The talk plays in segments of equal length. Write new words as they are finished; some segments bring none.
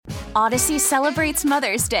Odyssey celebrates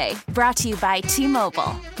Mother's Day, brought to you by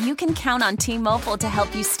T-Mobile. You can count on T-Mobile to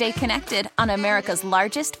help you stay connected on America's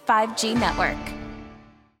largest 5G network.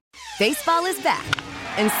 Baseball is back,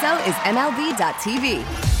 and so is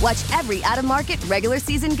MLB.tv. Watch every out-of-market regular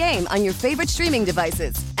season game on your favorite streaming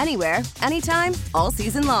devices, anywhere, anytime, all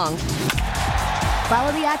season long.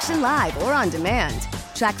 Follow the action live or on demand.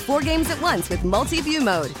 Track 4 games at once with multi-view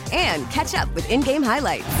mode and catch up with in-game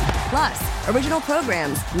highlights. Plus, original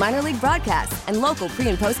programs, minor league broadcasts, and local pre-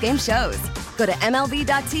 and post-game shows. Go to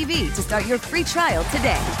MLB.tv to start your free trial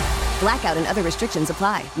today. Blackout and other restrictions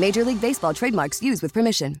apply. Major League Baseball trademarks used with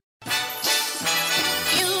permission.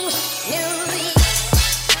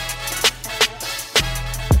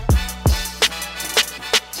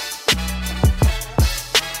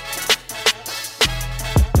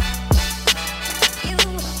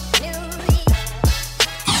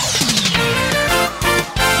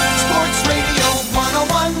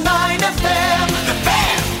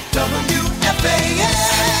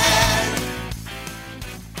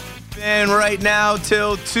 And right now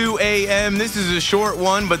till 2 a.m. This is a short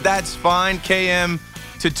one, but that's fine. KM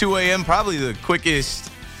to 2 a.m. Probably the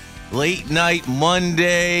quickest late night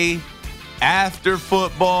Monday after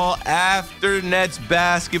football, after Nets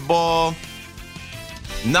basketball.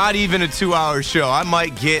 Not even a 2-hour show. I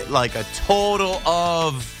might get like a total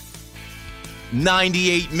of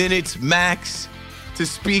 98 minutes max to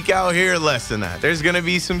speak out here. Less than that. There's going to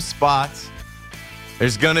be some spots.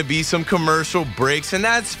 There's going to be some commercial breaks, and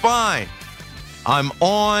that's fine. I'm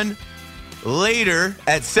on later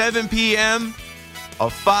at 7 p.m., a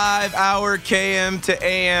 5-hour KM to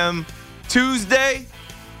AM Tuesday,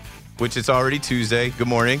 which it's already Tuesday. Good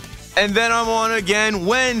morning. And then I'm on again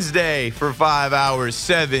Wednesday for 5 hours,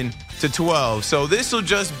 7 to 12. So this will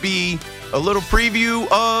just be a little preview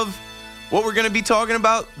of what we're going to be talking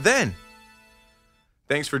about then.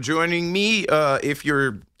 Thanks for joining me. If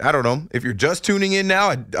you're just tuning in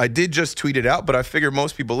now, I did just tweet it out, but I figure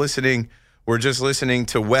most people listening were just listening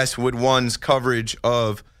to Westwood One's coverage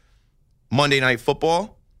of Monday Night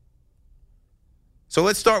Football. So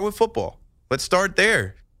let's start with football. Let's start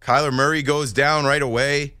there. Kyler Murray goes down right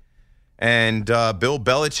away, and Bill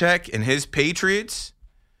Belichick and his Patriots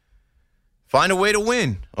find a way to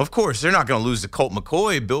win. Of course, they're not going to lose to Colt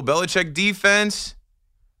McCoy. Bill Belichick defense.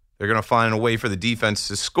 They're going to find a way for the defense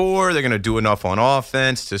to score. They're going to do enough on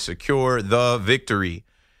offense to secure the victory.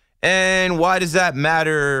 And why does that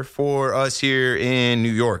matter for us here in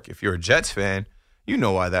New York? If you're a Jets fan, you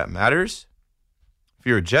know why that matters. If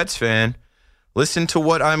you're a Jets fan, listen to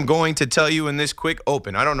what I'm going to tell you in this quick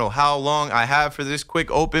open. I don't know how long I have for this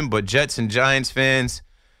quick open, but Jets and Giants fans,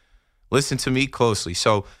 listen to me closely.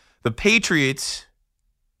 So the Patriots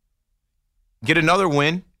get another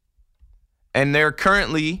win, and they're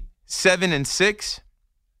currently 7-6.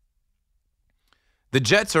 The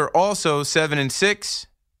Jets are also 7-6.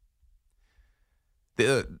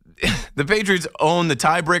 The Patriots own the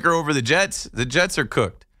tiebreaker over the Jets. The Jets are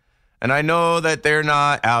cooked. And I know that they're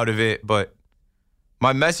not out of it, but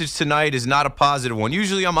my message tonight is not a positive one.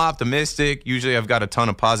 Usually I'm optimistic. Usually I've got a ton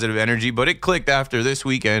of positive energy, but it clicked after this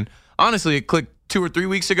weekend. Honestly, it clicked 2 or 3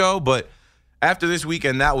 weeks ago, but after this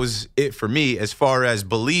weekend, that was it for me as far as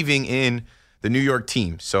believing in the New York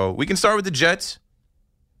team. So we can start with the Jets.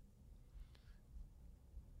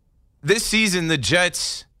 This season, the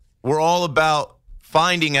Jets were all about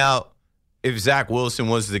finding out if Zach Wilson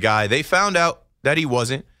was the guy. They found out that he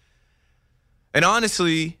wasn't. And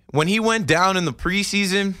honestly, when he went down in the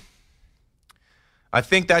preseason, I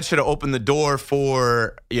think that should have opened the door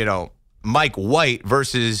for, Mike White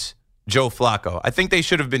versus Joe Flacco. I think they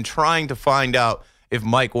should have been trying to find out if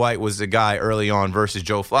Mike White was the guy early on versus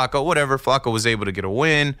Joe Flacco. Whatever, Flacco was able to get a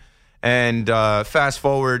win. And fast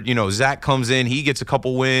forward, Zach comes in. He gets a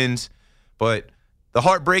couple wins. But the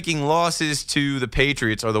heartbreaking losses to the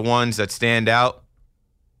Patriots are the ones that stand out.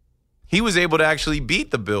 He was able to actually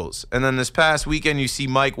beat the Bills. And then this past weekend, you see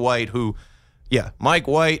Mike White, Mike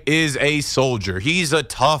White is a soldier. He's a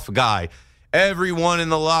tough guy. Everyone in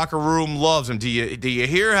the locker room loves him. Do you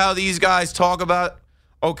hear how these guys talk about?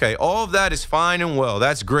 Okay, all of that is fine and well.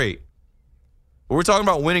 That's great. But we're talking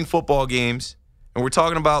about winning football games, and we're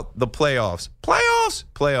talking about the playoffs.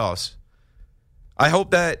 Playoffs. I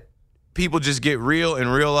hope that people just get real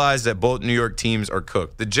and realize that both New York teams are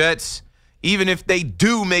cooked. The Jets, even if they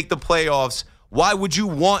do make the playoffs, why would you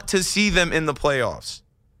want to see them in the playoffs?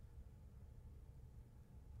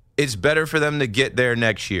 It's better for them to get there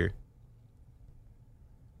next year.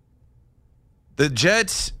 The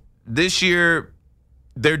Jets this year,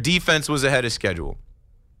 their defense was ahead of schedule.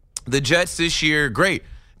 The Jets this year, great.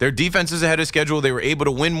 Their defense is ahead of schedule. They were able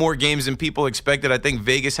to win more games than people expected. I think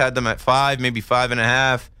Vegas had them at 5, maybe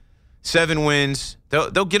 5.5, 7 wins.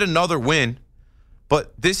 They'll get another win.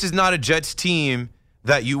 But this is not a Jets team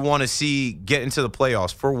that you want to see get into the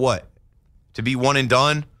playoffs. For what? To be one and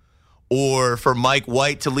done? Or for Mike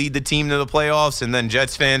White to lead the team to the playoffs and then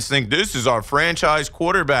Jets fans think, this is our franchise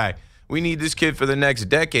quarterback. We need this kid for the next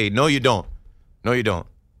decade. No, you don't. No, you don't.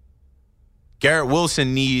 Garrett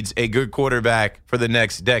Wilson needs a good quarterback for the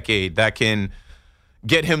next decade that can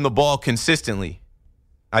get him the ball consistently.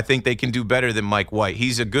 I think they can do better than Mike White.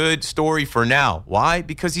 He's a good story for now. Why?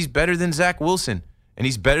 Because he's better than Zach Wilson, and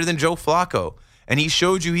he's better than Joe Flacco. And he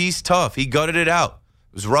showed you he's tough. He gutted it out.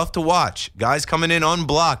 It was rough to watch. Guys coming in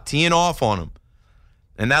unblocked, teeing off on him.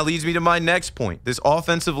 And that leads me to my next point, this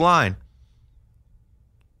offensive line.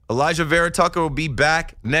 Elijah Vera Tucker will be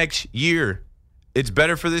back next year. It's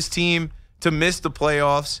better for this team to miss the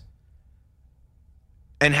playoffs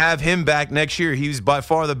and have him back next year. He's by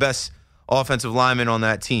far the best offensive lineman on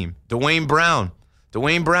that team. Dwayne Brown.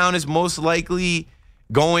 Dwayne Brown is most likely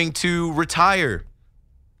going to retire.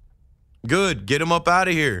 Good. Get him up out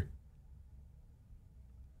of here.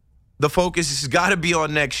 The focus has got to be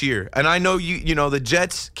on next year. And I know you know the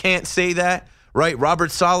Jets can't say that, right? Robert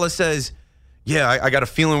Saleh says, yeah, I got a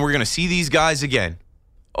feeling we're going to see these guys again.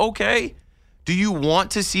 Okay. Do you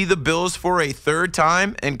want to see the Bills for a third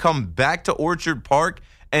time and come back to Orchard Park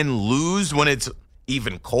and lose when it's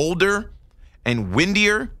even colder and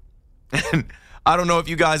windier? And I don't know if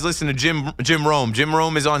you guys listen to Jim Rome. Jim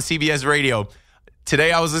Rome is on CBS Radio.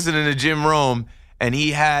 Today I was listening to Jim Rome, and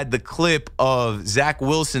he had the clip of Zach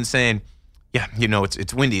Wilson saying, yeah, you know,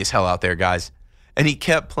 it's windy as hell out there, guys. And he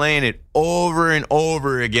kept playing it over and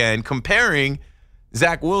over again, comparing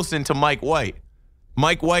Zach Wilson to Mike White.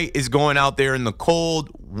 Mike White is going out there in the cold,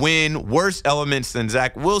 wind, worse elements than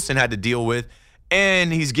Zach Wilson had to deal with,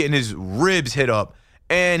 and he's getting his ribs hit up,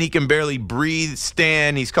 and he can barely breathe,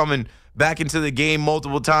 stand. He's coming back into the game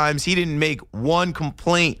multiple times. He didn't make one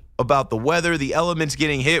complaint about the weather, the elements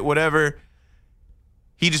getting hit, whatever.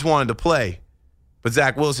 He just wanted to play. But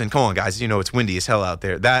Zach Wilson, come on, guys, you know it's windy as hell out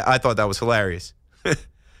there. I thought that was hilarious.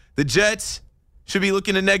 The Jets should be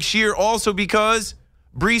looking to next year also because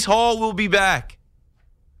Breece Hall will be back.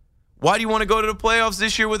 Why do you want to go to the playoffs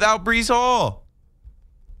this year without Breece Hall?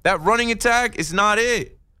 That running attack is not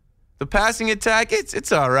it. The passing attack,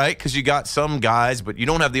 it's all right because you got some guys, but you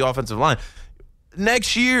don't have the offensive line.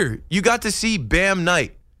 Next year, you got to see Bam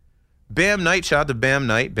Knight. Bam Knight, shout out to Bam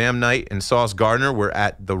Knight. Bam Knight and Sauce Gardner were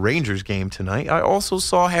at the Rangers game tonight. I also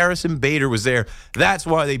saw Harrison Bader was there. That's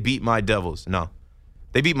why they beat my Devils. No,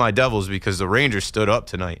 they beat my Devils because the Rangers stood up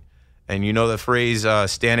tonight. And you know the phrase,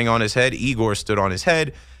 standing on his head? Igor stood on his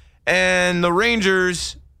head. And the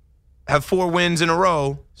Rangers have 4 wins in a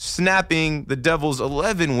row, snapping the Devils'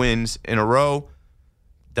 11 wins in a row.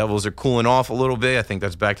 Devils are cooling off a little bit. I think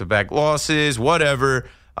that's back-to-back losses, whatever.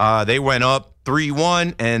 They went up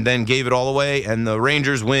 3-1 and then gave it all away, and the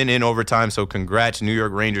Rangers win in overtime. So congrats, New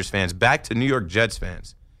York Rangers fans. Back to New York Jets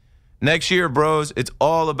fans. Next year, bros, it's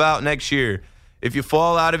all about next year. If you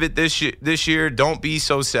fall out of it this year, don't be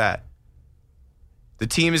so sad. The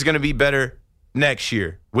team is going to be better next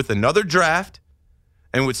year with another draft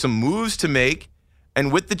and with some moves to make and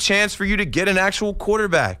with the chance for you to get an actual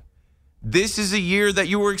quarterback. This is a year that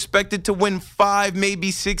you were expected to win 5, maybe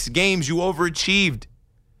 6 games. You overachieved.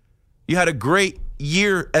 You had a great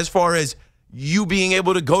year as far as you being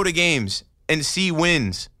able to go to games and see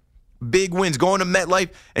wins, big wins, going to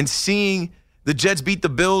MetLife and seeing the Jets beat the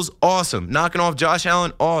Bills, awesome. Knocking off Josh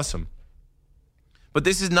Allen, awesome. But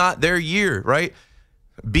this is not their year, right?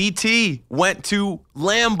 BT went to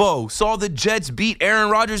Lambeau, saw the Jets beat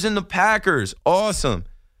Aaron Rodgers and the Packers, awesome.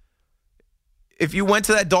 If you went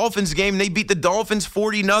to that Dolphins game, they beat the Dolphins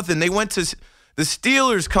 40-0. They went to the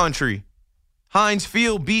Steelers country. Heinz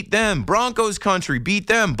Field beat them. Broncos country beat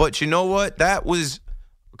them. But you know what? That was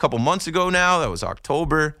a couple months ago now. That was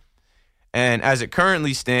October. And as it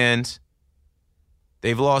currently stands,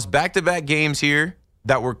 they've lost back-to-back games here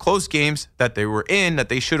that were close games that they were in, that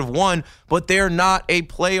they should have won. But they're not a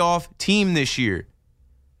playoff team this year.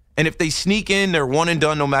 And if they sneak in, they're one and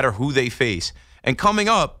done no matter who they face. And coming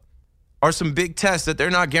up are some big tests that they're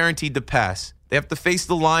not guaranteed to pass. They have to face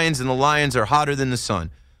the Lions, and the Lions are hotter than the sun.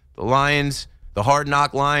 The Lions, the Hard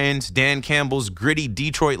Knock Lions, Dan Campbell's gritty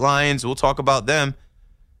Detroit Lions, we'll talk about them.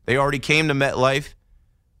 They already came to MetLife,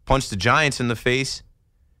 punched the Giants in the face.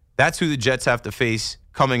 That's who the Jets have to face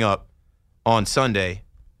coming up on Sunday,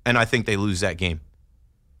 and I think they lose that game.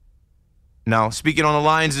 Now, speaking on the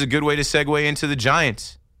Lions is a good way to segue into the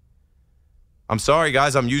Giants. I'm sorry,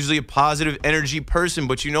 guys. I'm usually a positive energy person,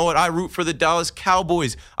 but you know what? I root for the Dallas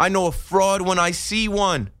Cowboys. I know a fraud when I see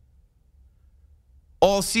one.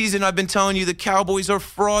 All season, I've been telling you the Cowboys are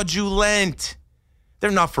fraudulent.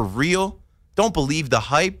 They're not for real. Don't believe the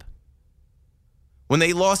hype. When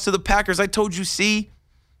they lost to the Packers, I told you, see,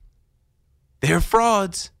 they're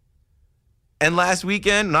frauds. And last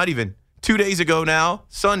weekend, not even 2 days ago now,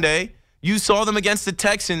 Sunday, you saw them against the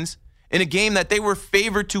Texans in a game that they were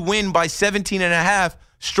favored to win by 17.5,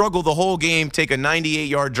 struggle the whole game, take a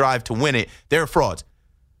 98-yard drive to win it. They're frauds.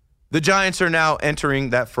 The Giants are now entering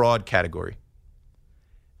that fraud category.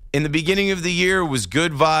 In the beginning of the year was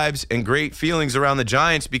good vibes and great feelings around the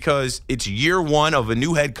Giants because it's year one of a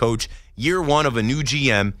new head coach, year one of a new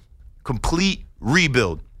GM, complete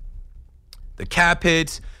rebuild. The cap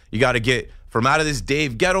hits, you got to get from out of this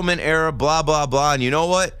Dave Gettleman era, blah, blah, blah. And you know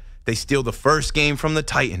what? They steal the first game from the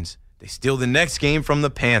Titans. They steal the next game from the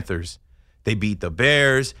Panthers. They beat the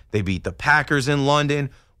Bears. They beat the Packers in London.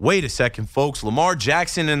 Wait a second, folks. Lamar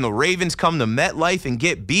Jackson and the Ravens come to MetLife and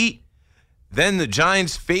get beat. Then the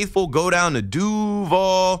Giants faithful go down to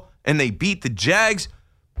Duval and they beat the Jags.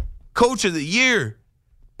 Coach of the year.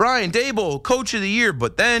 Brian Daboll, coach of the year.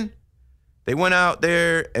 But then they went out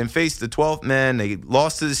there and faced the 12th man. They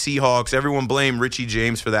lost to the Seahawks. Everyone blamed Richie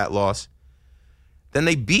James for that loss. Then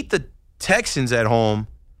they beat the Texans at home,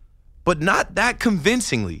 but not that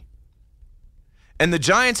convincingly. And the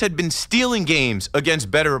Giants had been stealing games against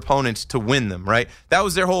better opponents to win them, right? That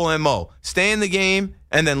was their whole MO. Stay in the game,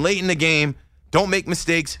 and then late in the game, don't make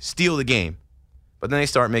mistakes, steal the game. But then they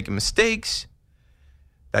start making mistakes.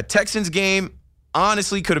 That Texans game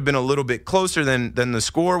honestly could have been a little bit closer than the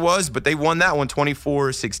score was, but they won that one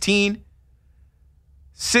 24-16.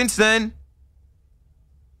 Since then,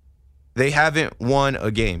 they haven't won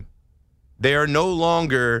a game. They are no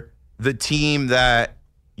longer the team that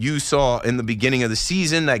you saw in the beginning of the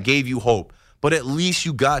season that gave you hope. But at least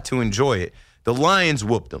you got to enjoy it. The Lions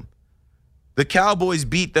whooped them. The Cowboys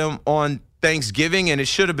beat them on Thanksgiving, and it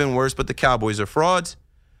should have been worse, but the Cowboys are frauds.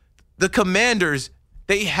 The Commanders,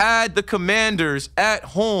 they had the Commanders at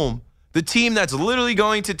home, the team that's literally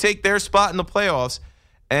going to take their spot in the playoffs,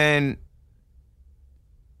 and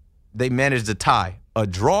they managed to tie. A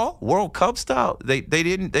draw, World Cup style. They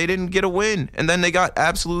didn't get a win, and then they got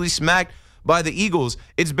absolutely smacked by the Eagles.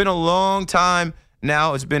 It's been a long time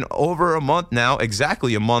now. It's been over a month now,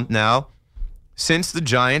 exactly a month now, since the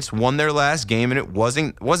Giants won their last game, and it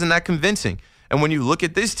wasn't that convincing. And when you look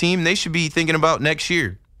at this team, they should be thinking about next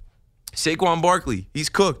year. Saquon Barkley, he's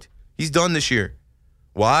cooked. He's done this year.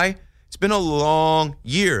 Why? It's been a long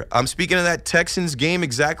year. I'm speaking of that Texans game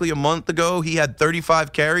exactly a month ago. He had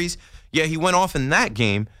 35 carries. Yeah, he went off in that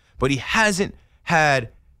game, but he hasn't had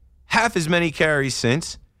half as many carries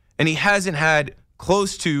since, and he hasn't had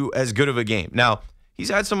close to as good of a game. Now, he's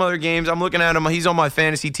had some other games. I'm looking at him. He's on my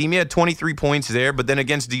fantasy team. He had 23 points there, but then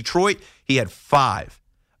against Detroit, he had 5.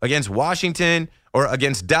 Against Washington, or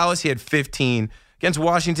against Dallas, he had 15. Against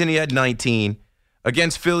Washington, he had 19.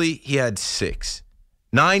 Against Philly, he had 6.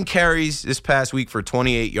 9 carries this past week for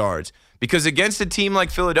 28 yards. Because against a team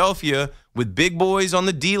like Philadelphia, with big boys on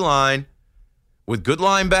the D-line, with good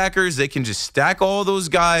linebackers, they can just stack all those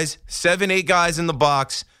guys, 7, 8 guys in the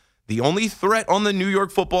box. The only threat on the New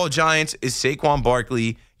York Football Giants is Saquon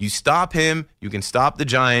Barkley. You stop him, you can stop the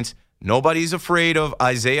Giants. Nobody's afraid of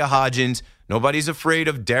Isaiah Hodgins. Nobody's afraid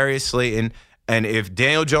of Darius Slayton. And if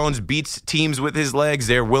Daniel Jones beats teams with his legs,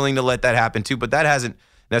 they're willing to let that happen too. But that hasn't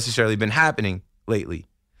necessarily been happening lately.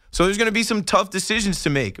 So there's going to be some tough decisions to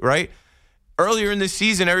make, right? Earlier in the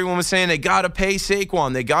season, everyone was saying they got to pay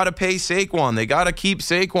Saquon. They got to pay Saquon. They got to keep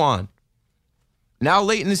Saquon. Now,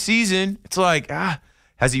 late in the season, it's like,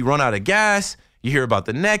 has he run out of gas? You hear about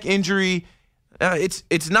the neck injury.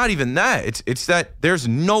 It's not even that. It's that there's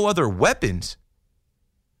no other weapons.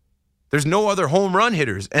 There's no other home run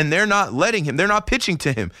hitters, and they're not letting him. They're not pitching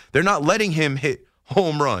to him. They're not letting him hit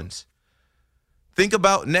home runs. Think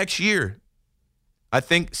about next year. I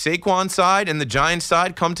think Saquon's side and the Giants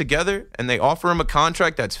side come together and they offer him a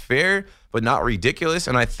contract that's fair but not ridiculous.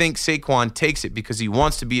 And I think Saquon takes it because he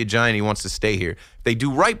wants to be a Giant. He wants to stay here. If they do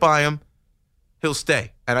right by him, he'll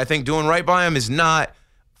stay. And I think doing right by him is not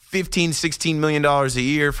 $15, $16 million a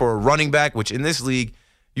year for a running back, which in this league,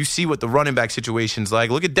 you see what the running back situation's like.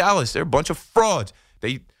 Look at Dallas. They're a bunch of frauds.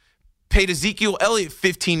 They paid Ezekiel Elliott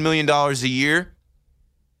 $15 million a year.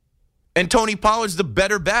 And Tony Pollard's the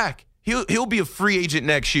better back. He'll be a free agent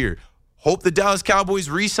next year. Hope the Dallas Cowboys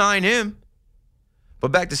re-sign him.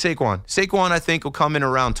 But back to Saquon. Saquon, I think, will come in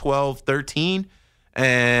around 12, 13,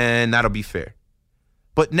 and that'll be fair.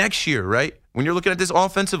 But next year, right, when you're looking at this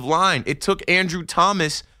offensive line, it took Andrew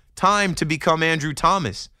Thomas time to become Andrew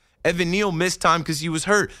Thomas. Evan Neal missed time because he was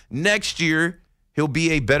hurt. Next year, he'll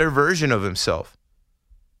be a better version of himself.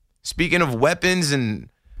 Speaking of weapons and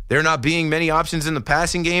there not being many options in the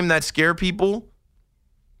passing game that scare people,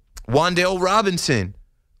 Wan'Dale Robinson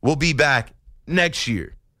will be back next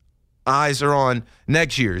year. Eyes are on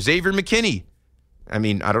next year. Xavier McKinney. I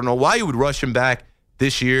mean, I don't know why you would rush him back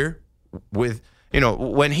this year with,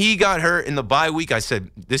 when he got hurt in the bye week, I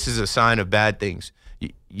said, this is a sign of bad things.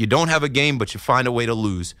 You don't have a game, but you find a way to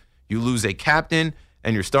lose. You lose a captain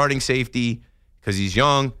and your starting safety because he's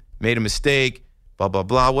young, made a mistake, blah, blah,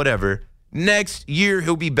 blah, whatever. Next year,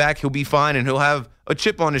 he'll be back, he'll be fine, and he'll have a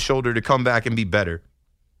chip on his shoulder to come back and be better.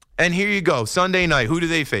 And here you go, Sunday night, who do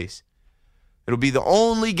they face? It'll be the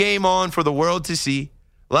only game on for the world to see,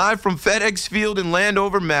 live from FedEx Field in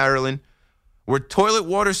Landover, Maryland, where toilet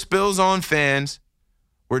water spills on fans,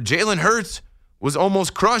 where Jalen Hurts was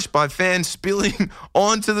almost crushed by fans spilling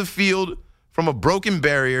onto the field from a broken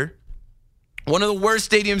barrier. One of the worst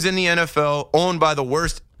stadiums in the NFL, owned by the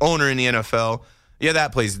worst owner in the NFL. Yeah,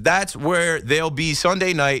 that place. That's where they'll be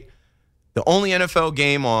Sunday night, the only NFL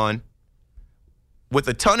game on, with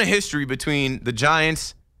a ton of history between the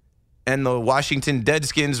Giants and the Washington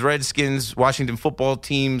Deadskins, Redskins, Washington football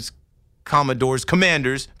teams,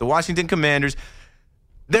 Commanders, the Washington Commanders.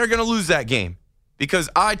 They're going to lose that game because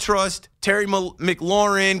I trust Terry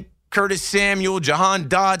McLaurin, Curtis Samuel, Jahan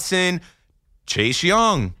Dotson, Chase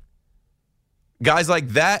Young. Guys like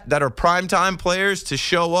that are primetime players to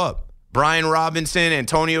show up. Brian Robinson,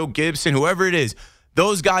 Antonio Gibson, whoever it is,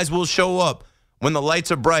 those guys will show up when the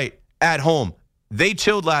lights are bright at home. They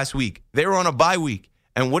chilled last week. They were on a bye week.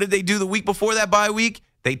 And what did they do the week before that bye week?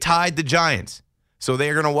 They tied the Giants. So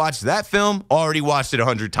they're going to watch that film, already watched it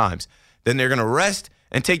 100 times. Then they're going to rest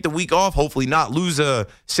and take the week off, hopefully not lose a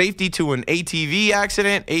safety to an ATV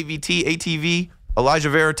accident, AVT, ATV, Elijah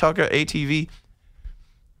Vera Tucker, ATV,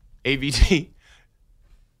 AVT.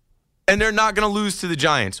 And they're not going to lose to the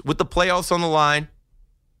Giants. With the playoffs on the line,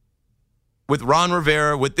 with Ron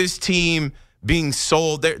Rivera, with this team being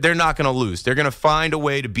sold, they're not going to lose. They're going to find a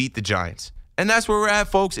way to beat the Giants. And that's where we're at,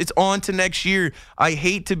 folks. It's on to next year. I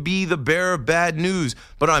hate to be the bearer of bad news,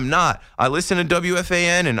 but I'm not. I listen to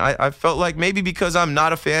WFAN, and I felt like maybe because I'm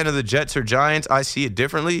not a fan of the Jets or Giants, I see it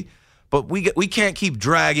differently. But we can't keep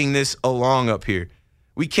dragging this along up here.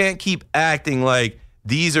 We can't keep acting like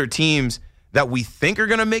these are teams that we think are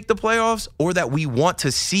going to make the playoffs or that we want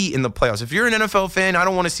to see in the playoffs. If you're an NFL fan, I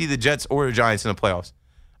don't want to see the Jets or the Giants in the playoffs.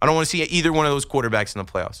 I don't want to see either one of those quarterbacks in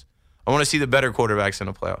the playoffs. I want to see the better quarterbacks in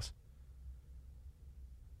the playoffs.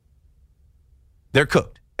 They're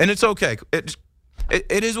cooked. And it's okay.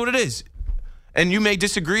 It is what it is. And you may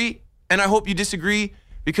disagree, and I hope you disagree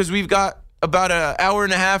because we've got about an hour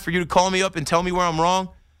and a half for you to call me up and tell me where I'm wrong.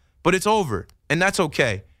 But it's over, and that's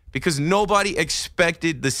okay because nobody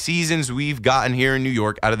expected the seasons we've gotten here in New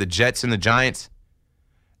York out of the Jets and the Giants.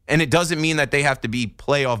 And it doesn't mean that they have to be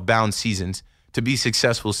playoff-bound seasons to be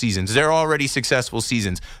successful seasons. They're already successful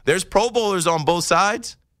seasons. There's Pro Bowlers on both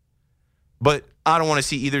sides, but I don't want to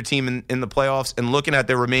see either team in the playoffs. And looking at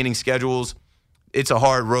their remaining schedules, it's a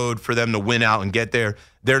hard road for them to win out and get there.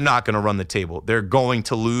 They're not going to run the table. They're going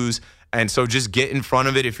to lose. And so just get in front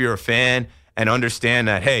of it if you're a fan and understand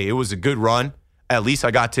that, hey, it was a good run. At least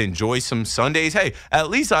I got to enjoy some Sundays. Hey, at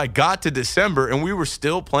least I got to December and we were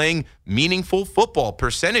still playing meaningful football.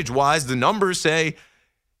 Percentage-wise, the numbers say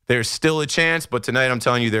there's still a chance, but tonight I'm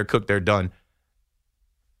telling you they're cooked, they're done.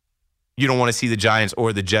 You don't want to see the Giants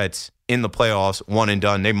or the Jets in the playoffs, one and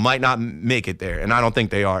done. They might not make it there, and I don't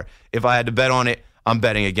think they are. If I had to bet on it, I'm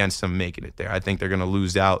betting against them making it there. I think they're going to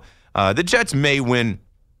lose out. The Jets may win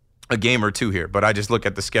a game or two here, but I just look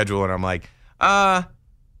at the schedule and I'm like,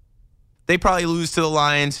 they probably lose to the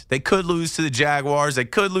Lions. They could lose to the Jaguars. They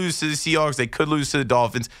could lose to the Seahawks. They could lose to the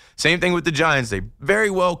Dolphins. Same thing with the Giants. They very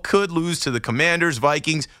well could lose to the Commanders,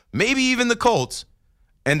 Vikings, maybe even the Colts.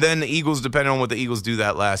 And then the Eagles, depending on what the Eagles do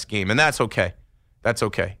that last game. And that's okay. That's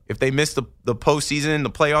okay. If they miss the postseason,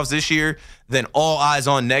 the playoffs this year, then all eyes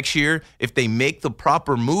on next year. If they make the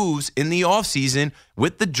proper moves in the offseason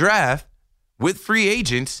with the draft, with free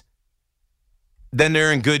agents, then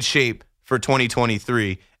they're in good shape for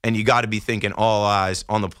 2023. And you got to be thinking all eyes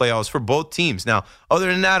on the playoffs for both teams. Now,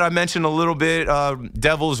 other than that, I mentioned a little bit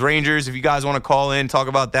Devils, Rangers. If you guys want to call in, talk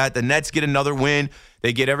about that. The Nets get another win.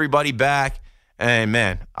 They get everybody back. And,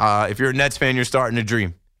 man, if you're a Nets fan, you're starting to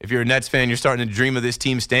dream. If you're a Nets fan, you're starting to dream of this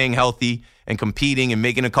team staying healthy and competing and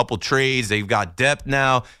making a couple trades. They've got depth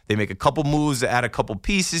now. They make a couple moves to add a couple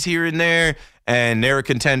pieces here and there, and they're a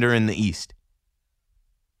contender in the East.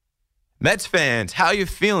 Mets fans, how you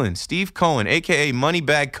feeling? Steve Cohen, a.k.a.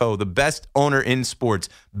 Moneybag Co., the best owner in sports.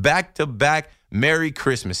 Back-to-back Merry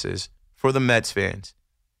Christmases for the Mets fans.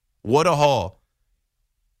 What a haul.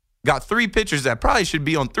 Got 3 pitchers that probably should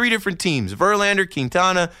be on 3 different teams. Verlander,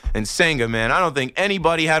 Quintana, and Senga, man. I don't think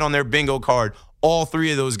anybody had on their bingo card all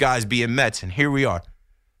 3 of those guys being Mets, and here we are.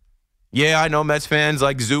 Yeah, I know Mets fans,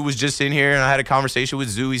 like Zoo was just in here, and I had a conversation with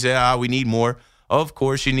Zoo. He said, we need more. Of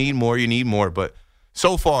course, you need more, but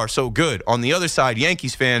so far, so good. On the other side,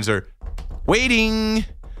 Yankees fans are waiting.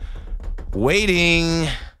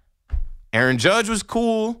 Aaron Judge was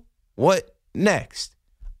cool. What next?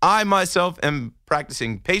 I myself am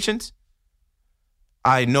practicing patience.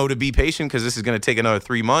 I know to be patient because this is going to take another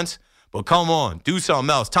 3 months. But come on, do something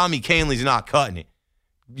else. Tommy Kahnle's not cutting it.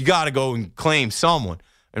 You got to go and claim someone.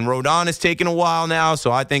 And Rodon is taking a while now, so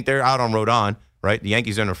I think they're out on Rodon, right? The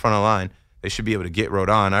Yankees are in the front of the line. They should be able to get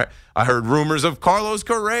Rodon. I heard rumors of Carlos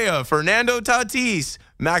Correa, Fernando Tatis,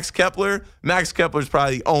 Max Kepler. Max Kepler's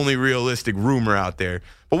probably the only realistic rumor out there.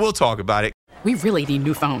 But we'll talk about it. We really need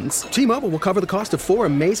new phones. T-Mobile will cover the cost of 4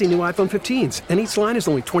 amazing new iPhone 15s, and each line is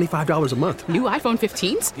only $25 a month. New iPhone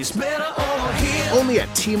 15s? It's better over here. Only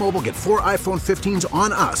at T-Mobile, get 4 iPhone 15s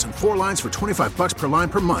on us and 4 lines for $25 per line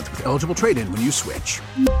per month with eligible trade-in when you switch.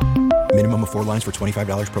 Minimum of 4 lines for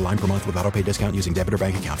 $25 per line per month with autopay discount using debit or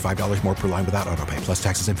bank account. $5 more per line without autopay, plus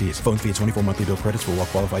taxes and fees. Phone fee at 24 monthly bill credits for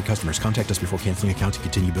well-qualified customers. Contact us before canceling account to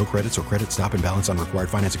continue bill credits or credit stop and balance on required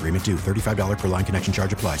finance agreement due. $35 per line connection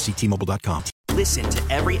charge applies. See T-Mobile.com. Listen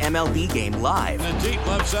to every MLB game live. In the deep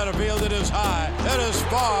left center field, it is high, it is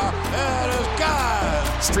far, it is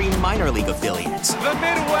gone. Stream minor league affiliates. The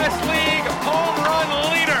Midwest League home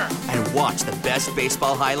run leader. And watch the best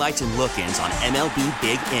baseball highlights and look-ins on MLB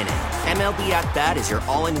Big Inning. MLB At Bat is your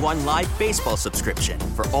all-in-one live baseball subscription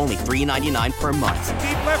for only $3.99 per month.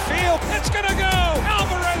 Deep left field, it's gonna go.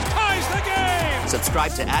 Alvarez ties the game.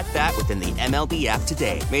 Subscribe to At Bat within the MLB app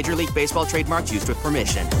today. Major League Baseball trademarks used with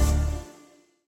permission.